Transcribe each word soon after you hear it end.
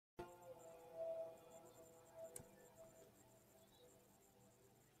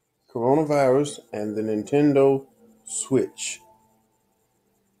Coronavirus and the Nintendo Switch.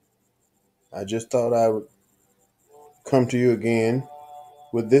 I just thought I would come to you again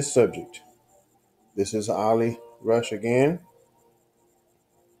with this subject. This is Ali Rush again.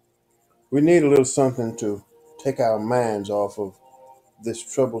 We need a little something to take our minds off of this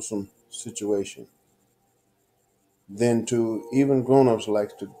troublesome situation. Then to even grown-ups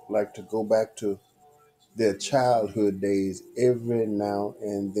like to go back to their childhood days every now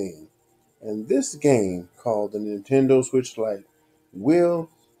and then. And this game called the Nintendo Switch Lite will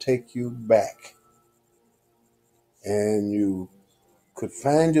take you back. And you could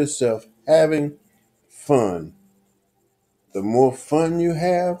find yourself having fun. The more fun you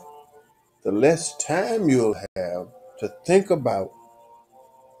have, the less time you'll have to think about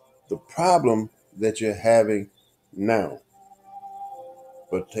the problem that you're having now.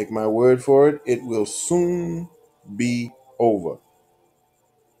 But take my word for it, it will soon be over.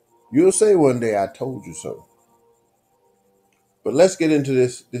 You'll say one day, I told you so. But let's get into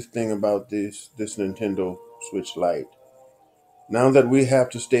this thing about this Nintendo Switch Lite. Now that we have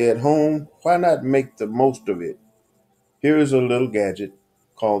to stay at home, why not make the most of it? Here is a little gadget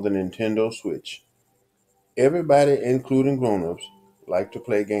called the Nintendo Switch. Everybody, including grown-ups, like to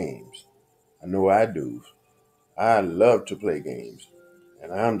play games. I know I do. I love to play games.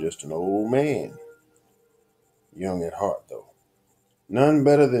 And I'm just an old man. Young at heart, though. None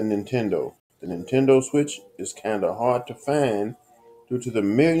better than Nintendo. The Nintendo Switch is kind of hard to find due to the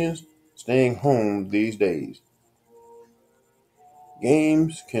millions staying home these days.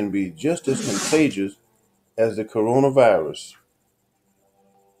 Games can be just as contagious as the coronavirus.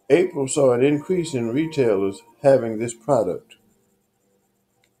 April saw an increase in retailers having this product.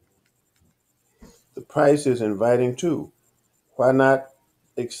 The price is inviting too. Why not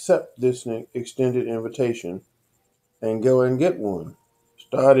accept this extended invitation and go and get one?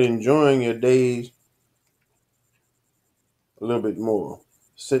 Start enjoying your days a little bit more.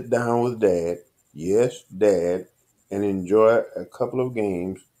 Sit down with dad, yes, dad, and enjoy a couple of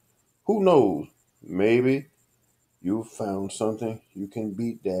games. Who knows? Maybe you found something you can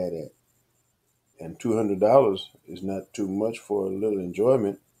beat dad at. And $200 is not too much for a little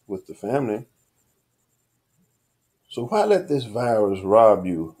enjoyment with the family. So why let this virus rob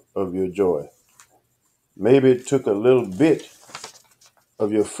you of your joy? Maybe it took a little bit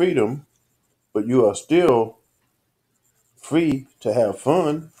of your freedom, but you are still free to have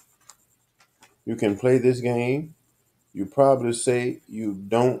fun. You can play this game. You probably say you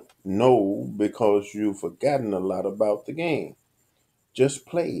don't know because you've forgotten a lot about the game. Just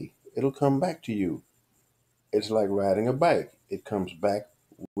play. It'll come back to you. It's like riding a bike. It comes back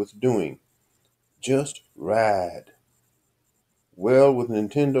with doing. Just ride. Well, with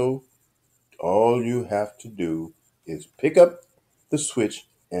Nintendo, all you have to do is pick up the Switch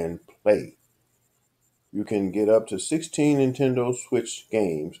and play. You can get up to 16 Nintendo Switch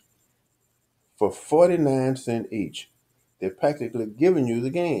games for 49 cents each. They're practically giving you the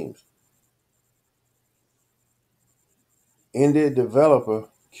games. Indie developer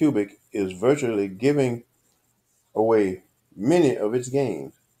Cubic is virtually giving away many of its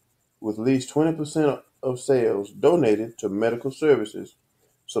games, with at least 20% of sales donated to medical services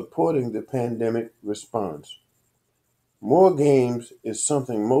supporting the pandemic response. More games is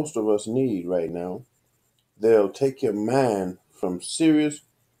something most of us need right now. They'll take your mind from serious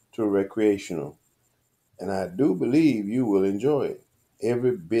to recreational. And I do believe you will enjoy it,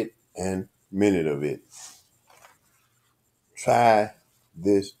 every bit and minute of it. Try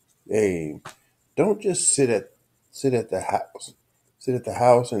this game. Don't just sit at the house. Sit at the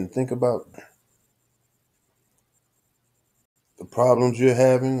house and think about the problems you're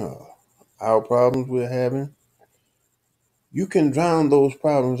having or our problems we're having. You can drown those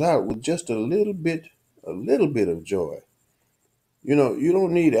problems out with just a little bit of joy. You know, you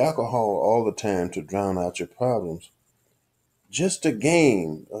don't need alcohol all the time to drown out your problems. Just a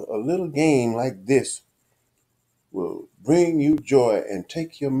game, a little game like this will bring you joy and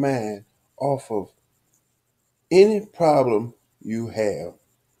take your mind off of any problem you have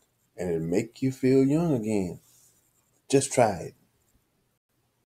and it'll make you feel young again. Just try it.